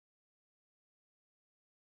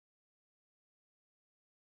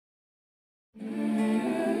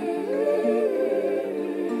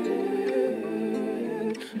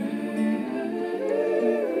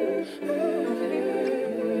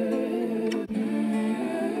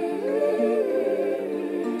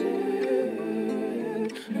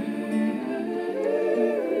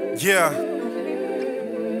Yeah,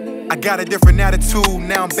 I got a different attitude.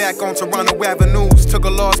 Now I'm back on Toronto Avenues. Took a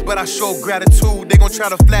loss, but I show gratitude. They gon' try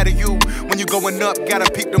to flatter you. When you going up,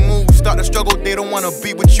 gotta peep the moves. Start to struggle, they don't wanna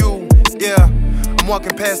be with you. Yeah, I'm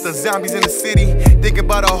walking past the zombies in the city, thinking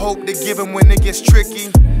about the hope they give them when it gets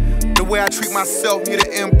tricky. The way I treat myself need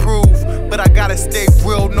to improve, but I gotta stay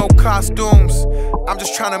real, no costumes. I'm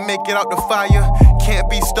just trying to make it out the fire. Can't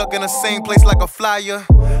be stuck in the same place like a flyer.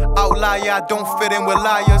 Outlier, I don't fit in with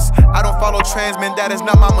liars. I don't follow trends, man, that is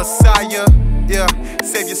not my messiah. Yeah,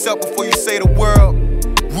 save yourself before you say the world.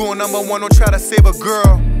 Rule number one, don't try to save a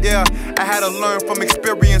girl. Yeah, I had to learn from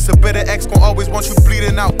experience. A better ex gon' always want you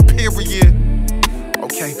bleeding out, period.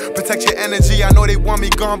 Okay, protect your energy. I know they want me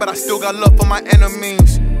gone, but I still got love for my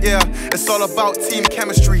enemies. Yeah, it's all about team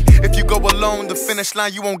chemistry. If you go alone, the finish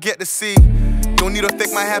line you won't get to see. Don't need to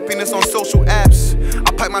fake my happiness on social apps.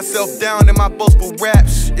 I pipe myself down in my boastful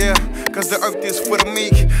raps. Yeah, cause the earth is for the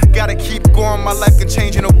meek. Gotta keep going, my life can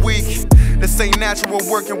change in a week. This ain't natural,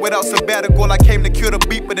 working without sabbatical. I came to kill the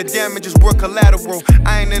beat, but the damage is work collateral.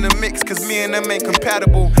 I ain't in the mix, cause me and them ain't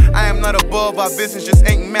compatible. I am not above, our business just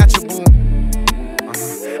ain't matchable.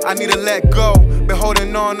 I need to let go. Been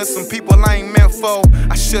holding on to some people I ain't meant for.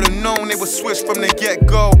 I should've known they would switch from the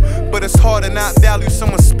get-go. But it's hard to not value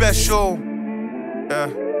someone special. Yeah.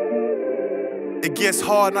 It gets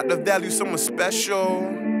hard not to value someone special.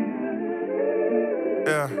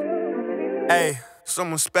 Yeah. Hey,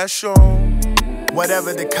 someone special.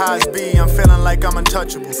 Whatever the cause be, I'm feeling like I'm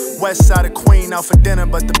untouchable. West side of Queen out for dinner,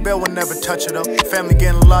 but the bill will never touch it though. Family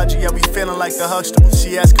getting larger, yeah, we feeling like the Huxtable.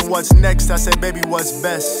 She asking what's next, I said, baby, what's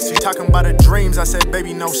best? She talking about her dreams, I said,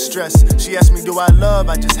 baby, no stress. She asked me, do I love?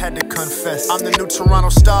 I just had to confess. I'm the new Toronto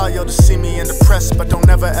star, yo, to see me in the press, but don't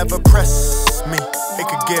ever ever press me. It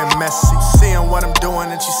could get messy. Seeing what I'm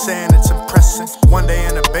doing and she's saying it's impressive. One day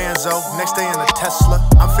in a Benzo, next day in a Tesla.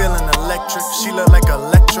 I'm feeling electric, she look like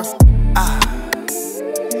Electra.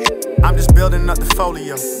 I'm just building up the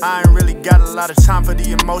folio. I ain't really got a lot of time for the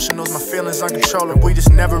emotionals. My feelings uncontrollable. We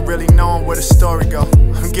just never really knowing where the story go.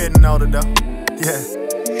 I'm getting older though. Yeah.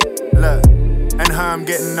 Look. And her I'm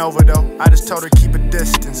getting over though. I just told her keep a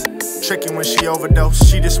distance. Tricky when she overdose.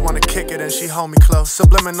 She just wanna kick it and she hold me close.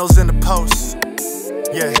 Subliminals in the post.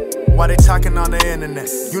 Yeah. Why they talking on the internet?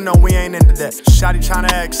 You know we ain't into that. Shawty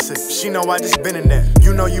tryna exit. She know I just been in that.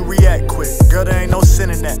 You know you react quick. Girl, there ain't no sin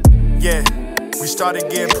in that. Yeah. We started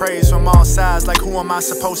getting praise from all sides, like who am I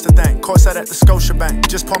supposed to thank? Course out at the Scotiabank,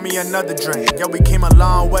 just pour me another drink. Yo, we came a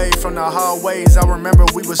long way from the hard ways. I remember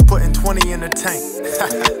we was putting 20 in the tank.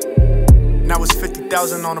 Now it's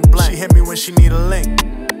 50,000 on a blank. She hit me when she need a link.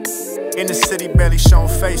 In the city, barely showing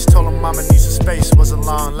face. Told her mama needs a space. Was a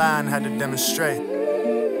long line, had to demonstrate.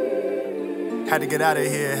 Had to get out of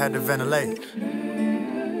here, had to ventilate.